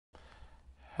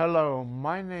Hello,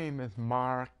 my name is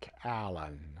Mark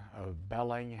Allen of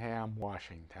Bellingham,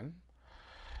 Washington,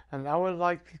 and I would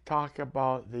like to talk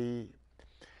about the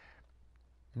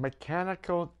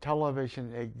mechanical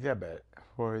television exhibit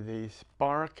for the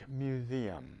Spark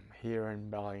Museum here in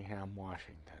Bellingham,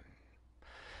 Washington.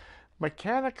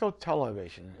 Mechanical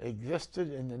television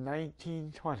existed in the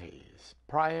 1920s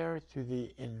prior to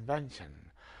the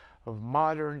invention of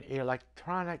modern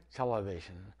electronic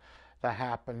television that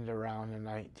happened around the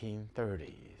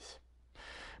 1930s.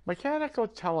 Mechanical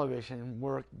television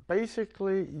worked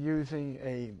basically using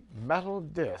a metal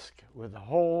disc with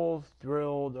holes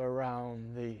drilled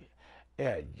around the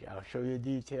edge. I'll show you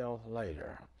details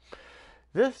later.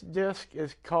 This disc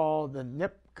is called the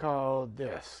Nipkow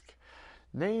disc,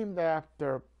 named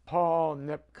after Paul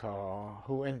Nipkow,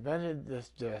 who invented this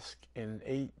disc in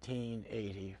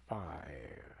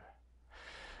 1885.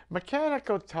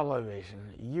 Mechanical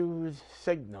television used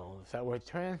signals that were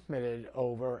transmitted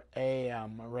over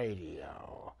AM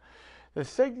radio. The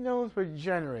signals were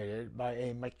generated by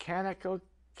a mechanical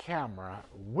camera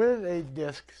with a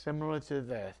disc similar to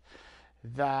this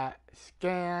that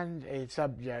scanned a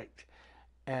subject,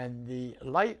 and the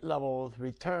light levels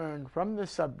returned from the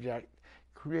subject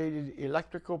created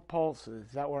electrical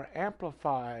pulses that were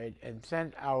amplified and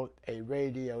sent out a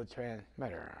radio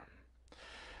transmitter.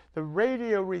 The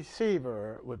radio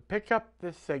receiver would pick up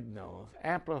the signals,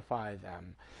 amplify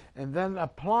them, and then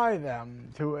apply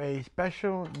them to a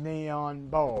special neon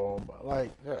bulb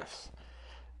like this.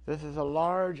 This is a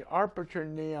large aperture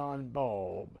neon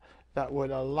bulb that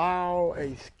would allow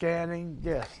a scanning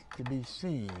disc to be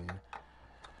seen.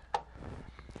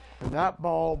 And that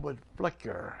bulb would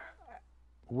flicker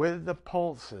with the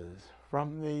pulses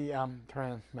from the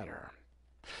transmitter.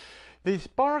 The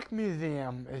Spark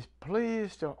Museum is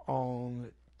pleased to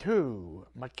own two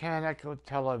mechanical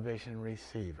television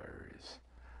receivers.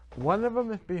 One of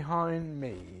them is behind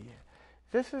me.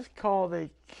 This is called a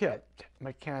kit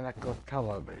mechanical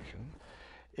television.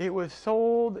 It was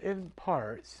sold in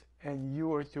parts, and you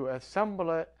were to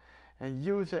assemble it and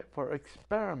use it for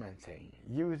experimenting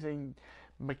using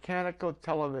mechanical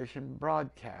television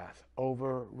broadcasts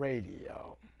over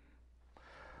radio.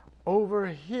 Over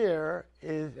here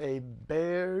is a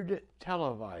Baird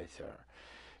Televisor.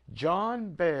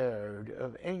 John Baird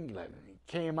of England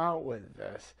came out with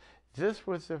this. This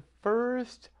was the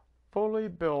first fully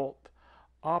built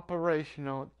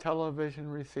operational television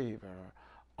receiver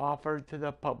offered to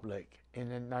the public in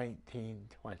the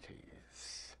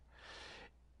 1920s.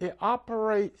 It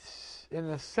operates in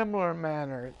a similar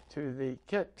manner to the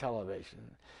kit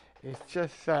television. It's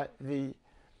just that the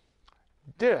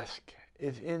disc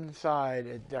is inside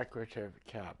a decorative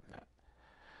cabinet.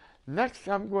 Next,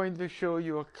 I'm going to show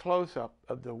you a close-up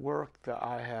of the work that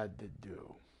I had to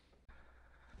do.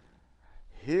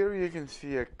 Here you can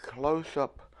see a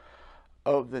close-up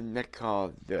of the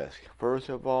Nipkow disc. First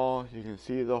of all, you can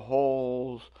see the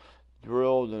holes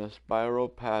drilled in a spiral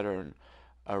pattern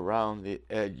around the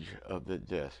edge of the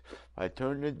disc. If I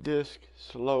turn the disc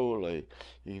slowly,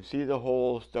 you can see the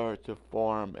holes start to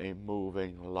form a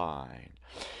moving line.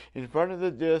 In front of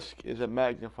the disc is a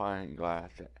magnifying glass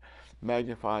that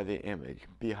magnifies the image.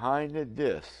 Behind the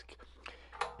disc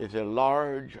is a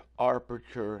large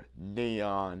aperture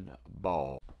neon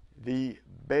bulb. The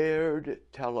Baird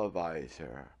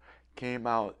Televisor came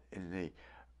out in the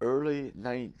early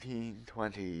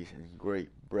 1920s in Great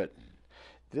Britain.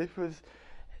 This was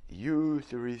used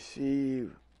to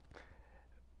receive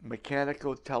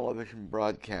mechanical television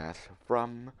broadcasts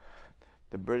from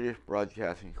the British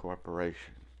Broadcasting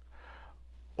Corporation.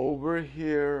 Over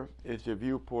here is the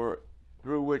viewport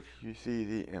through which you see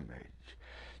the image.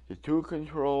 The two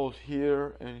controls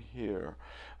here and here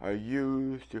are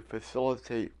used to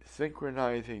facilitate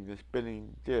synchronizing the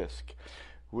spinning disc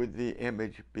with the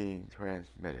image being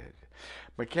transmitted.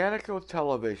 Mechanical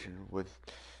television was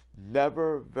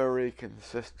never very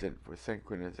consistent for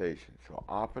synchronization, so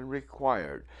often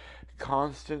required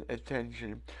constant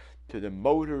attention to the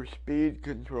motor speed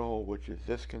control, which is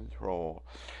this control,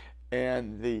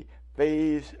 and the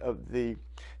phase of the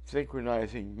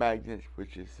synchronizing magnets,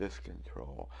 which is this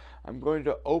control. I'm going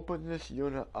to open this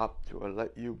unit up to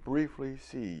let you briefly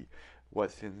see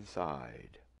what's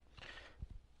inside.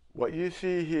 What you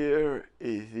see here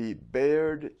is the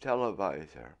Baird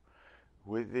Televisor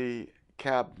with the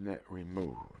cabinet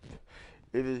removed.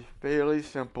 It is fairly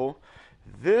simple.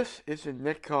 This is a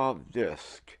Nipkow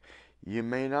disc. You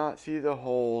may not see the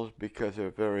holes because they're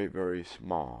very, very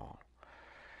small.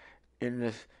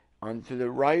 To the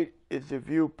right is the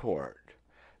viewport.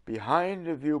 Behind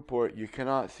the viewport, you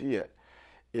cannot see it,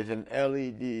 is an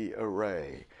LED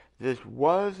array. This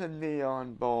was a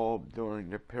neon bulb during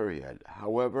the period.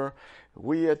 However,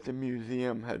 we at the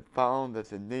museum had found that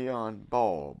the neon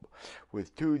bulb was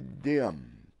too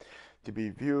dim to be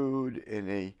viewed in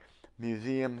a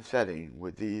museum setting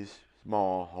with these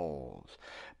small holes.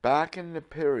 Back in the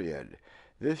period,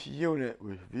 this unit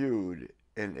was viewed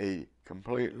in a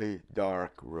completely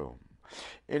dark room.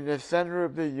 In the center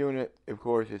of the unit, of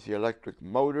course, is the electric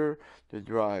motor to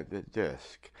drive the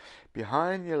disc.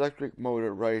 Behind the electric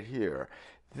motor right here,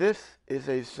 this is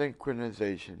a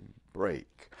synchronization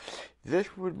brake.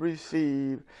 This would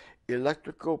receive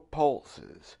electrical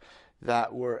pulses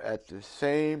that were at the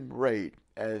same rate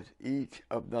as each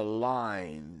of the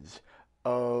lines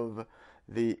of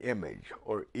the image,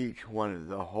 or each one of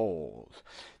the holes.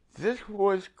 This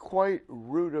was quite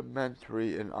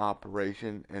rudimentary in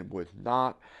operation and was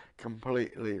not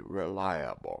completely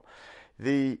reliable.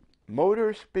 The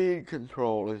motor speed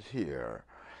control is here,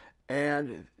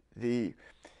 and the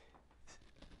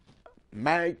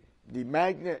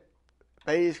magnet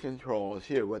phase control is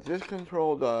here. What this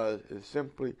control does is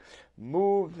simply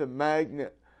move the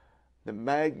magnet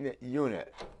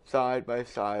unit side by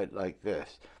side like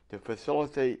this to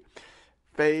facilitate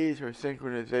phase or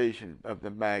synchronization of the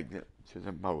magnet to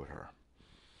the motor.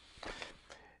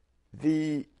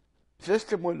 The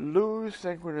system would lose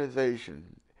synchronization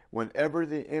whenever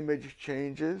the image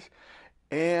changes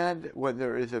and when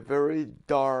there is a very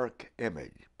dark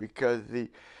image, because the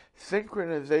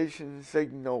synchronization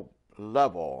signal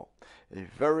level is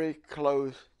very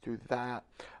close to that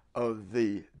of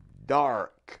the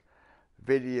dark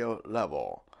video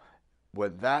level.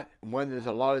 When there's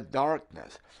a lot of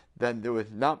darkness, then there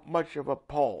was not much of a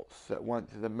pulse that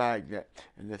went to the magnet,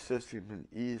 and the system can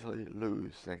easily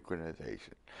lose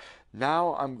synchronization.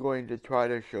 Now I'm going to try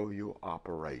to show you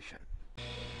operation.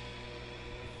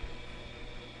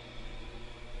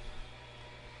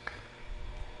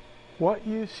 What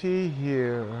you see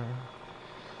here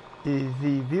is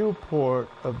the viewport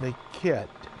of the kit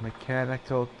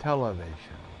mechanical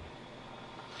television.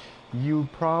 You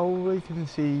probably can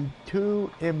see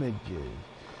two images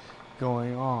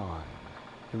going on.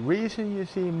 The reason you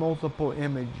see multiple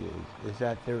images is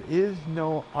that there is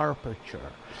no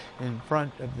aperture in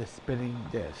front of the spinning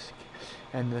disc,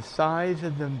 and the size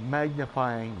of the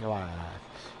magnifying glass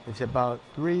is about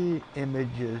 3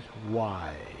 images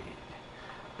wide.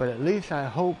 But at least I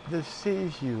hope this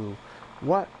sees you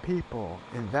what people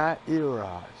in that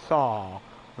era saw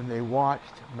when they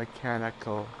watched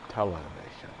mechanical television.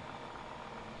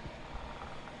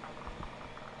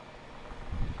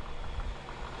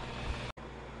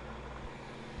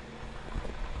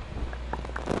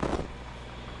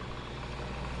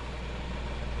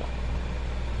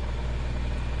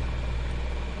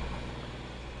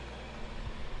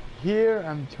 Here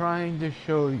I'm trying to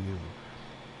show you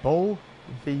both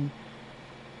the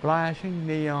flashing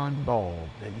neon bulb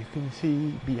that you can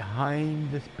see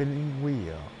behind the spinning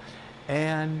wheel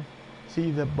and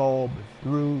see the bulb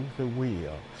through the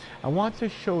wheel. I want to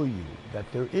show you that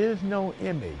there is no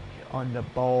image on the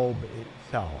bulb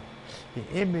itself. The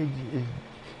image is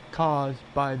caused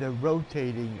by the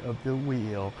rotating of the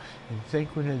wheel in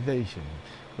synchronization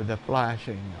with the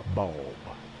flashing bulb.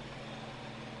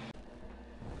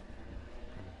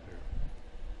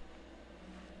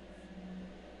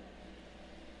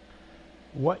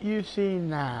 What you see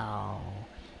now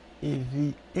is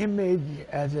the image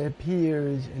as it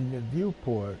appears in the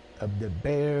viewport of the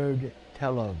Baird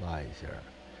Televisor.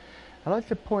 I'd like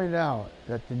to point out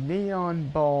that the neon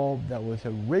bulb that was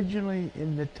originally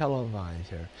in the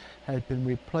televisor has been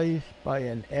replaced by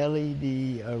an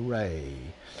LED array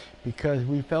because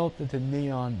we felt that the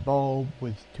neon bulb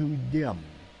was too dim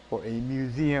for a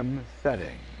museum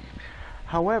setting.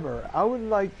 However, I would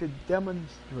like to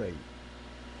demonstrate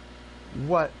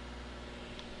what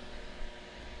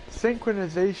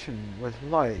synchronization was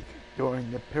like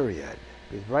during the period.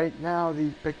 Because right now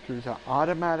these pictures are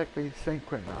automatically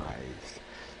synchronized,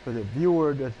 so the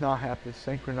viewer does not have to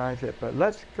synchronize it. But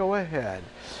let's go ahead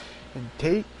and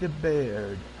take the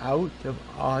Baird out of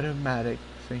automatic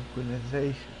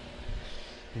synchronization.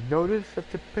 You notice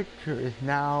that the picture is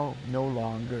now no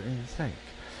longer in sync.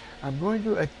 I'm going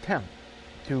to attempt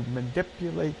to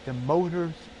manipulate the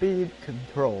motor speed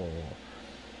control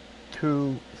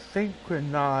to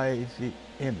synchronize the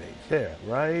image. There,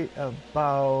 right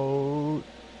about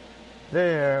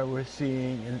there, we're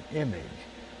seeing an image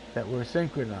that we're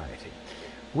synchronizing.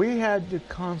 We had to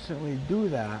constantly do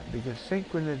that because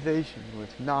synchronization was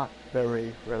not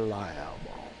very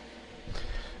reliable.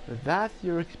 But that's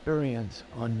your experience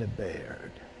on the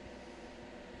Baird.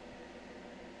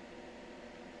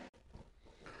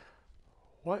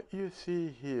 What you see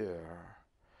here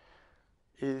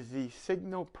is the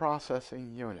signal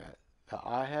processing unit that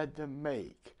I had to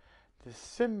make to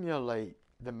simulate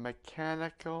the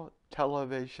mechanical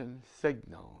television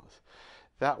signals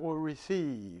that were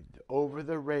received over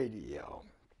the radio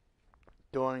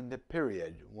during the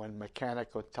period when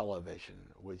mechanical television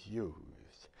was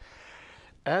used.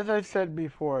 As I said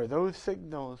before, those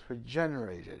signals were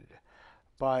generated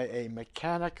by a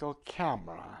mechanical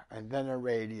camera and then a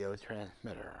radio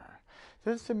transmitter.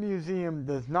 Since the museum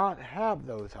does not have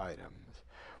those items,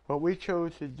 what we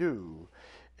chose to do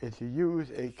is to use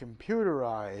a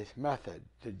computerized method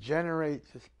to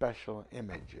generate the special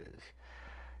images.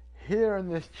 Here in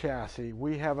this chassis,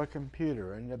 we have a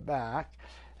computer in the back.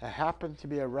 It happens to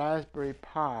be a Raspberry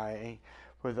Pi,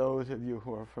 for those of you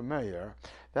who are familiar.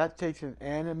 That takes an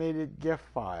animated GIF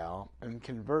file and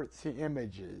converts the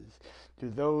images to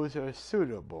those that are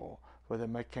suitable for the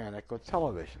mechanical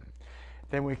television.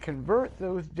 Then we convert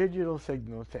those digital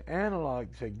signals to analog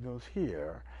signals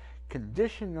here,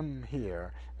 condition them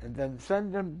here, and then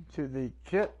send them to the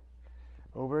kit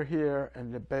over here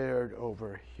and the Baird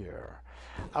over here.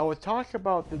 I will talk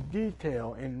about the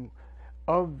detail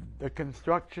of the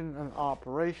construction and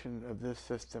operation of this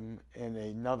system in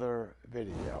another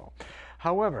video.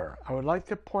 However, I would like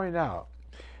to point out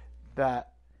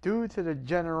that due to the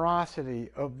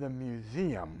generosity of the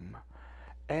museum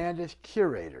and its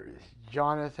curators,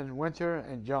 Jonathan Winter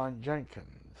and John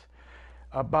Jenkins,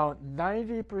 about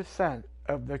 90%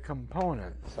 of the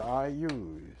components I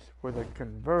used for the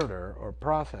converter or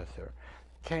processor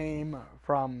came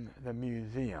from the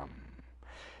museum.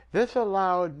 This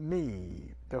allowed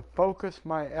me to focus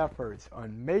my efforts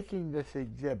on making this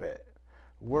exhibit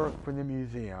work for the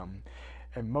museum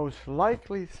and most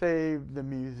likely save the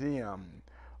museum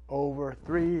over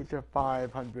 $300 to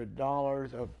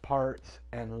 $500 of parts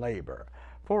and labor.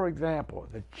 For example,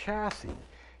 the chassis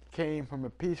came from a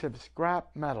piece of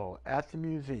scrap metal at the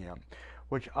museum,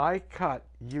 which I cut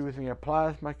using a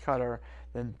plasma cutter,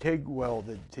 then TIG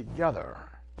welded together.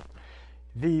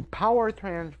 The power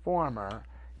transformer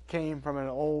came from an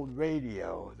old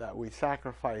radio that we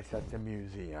sacrificed at the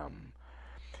museum.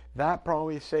 That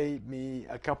probably saved me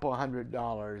a couple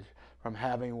 $100 from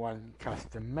having one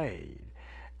custom made.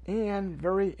 And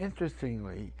very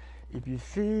interestingly, if you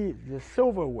see the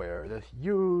silverware that's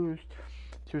used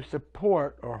to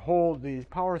support or hold these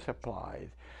power supplies,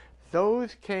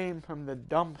 those came from the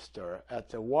dumpster at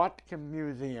the Watcom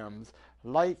Museum's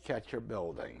light catcher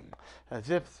building, as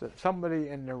if somebody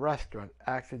in the restaurant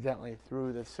accidentally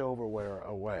threw the silverware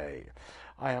away.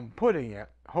 I am putting it,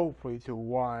 hopefully, to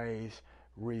wise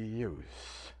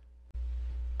reuse.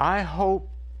 I hope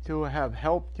to have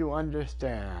helped you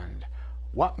understand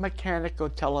what mechanical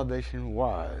television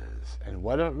was and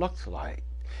what it looks like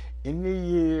in the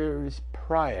years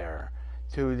prior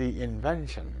to the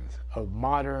inventions of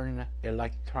modern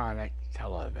electronic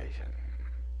television.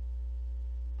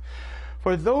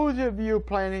 For those of you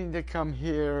planning to come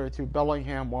here to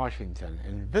Bellingham, Washington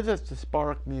and visit the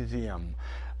Spark Museum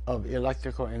of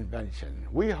Electrical Invention,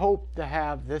 we hope to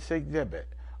have this exhibit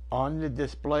on the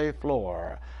display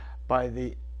floor by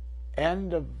the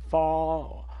end of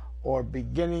fall or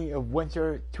beginning of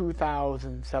winter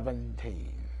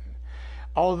 2017.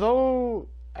 Although,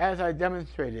 as I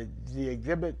demonstrated, the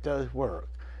exhibit does work,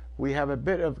 we have a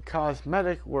bit of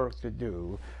cosmetic work to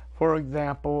do. For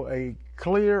example, a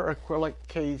clear acrylic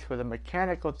case with a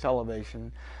mechanical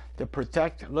television to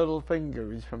protect little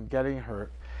fingers from getting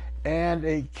hurt, and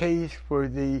a case for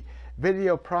the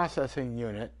video processing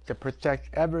unit to protect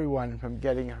everyone from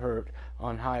getting hurt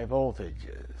on high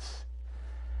voltages.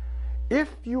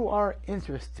 If you are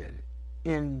interested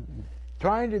in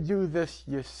trying to do this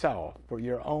yourself for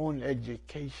your own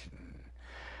education,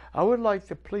 I would like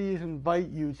to please invite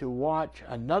you to watch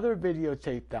another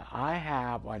videotape that I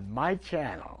have on my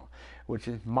channel, which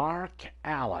is Mark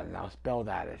Allen. I'll spell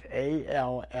that as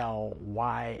A-L-L-Y-N.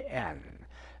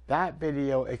 That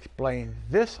video explains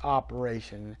this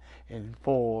operation in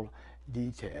full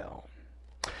detail.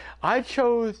 I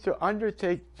chose to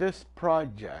undertake this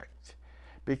project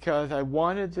because I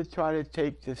wanted to try to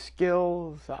take the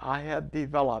skills that I have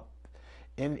developed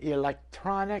in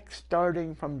electronics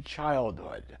starting from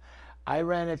childhood. I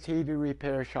ran a TV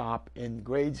repair shop in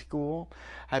grade school.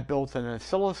 I built an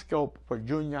oscilloscope for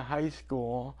junior high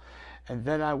school, and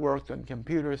then I worked on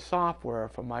computer software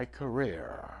for my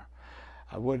career.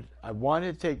 I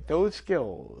wanted to take those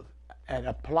skills and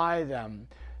apply them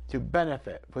to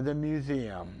benefit for the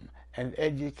museum and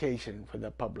education for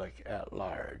the public at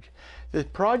large. This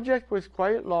project was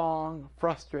quite long,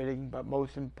 frustrating, but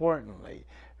most importantly,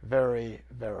 very,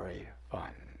 very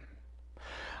fun.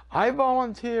 I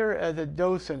volunteer as a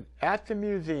docent at the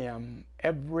museum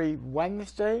every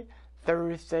Wednesday,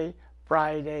 Thursday,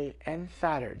 Friday, and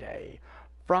Saturday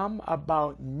from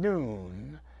about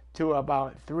noon to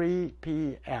about 3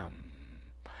 p.m.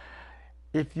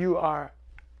 If you are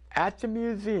at the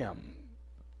museum,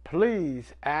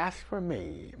 please ask for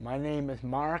me. My name is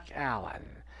Mark Allen,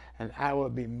 and I will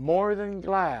be more than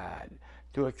glad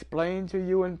to explain to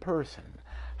you in person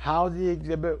how the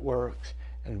exhibit works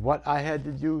and what I had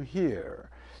to do here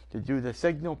to do the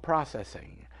signal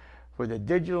processing for the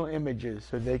digital images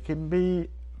so they can be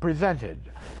presented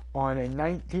on a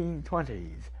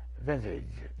 1920s vintage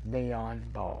neon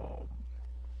bulb.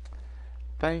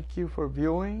 Thank you for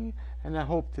viewing, and I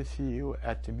hope to see you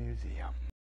at the museum.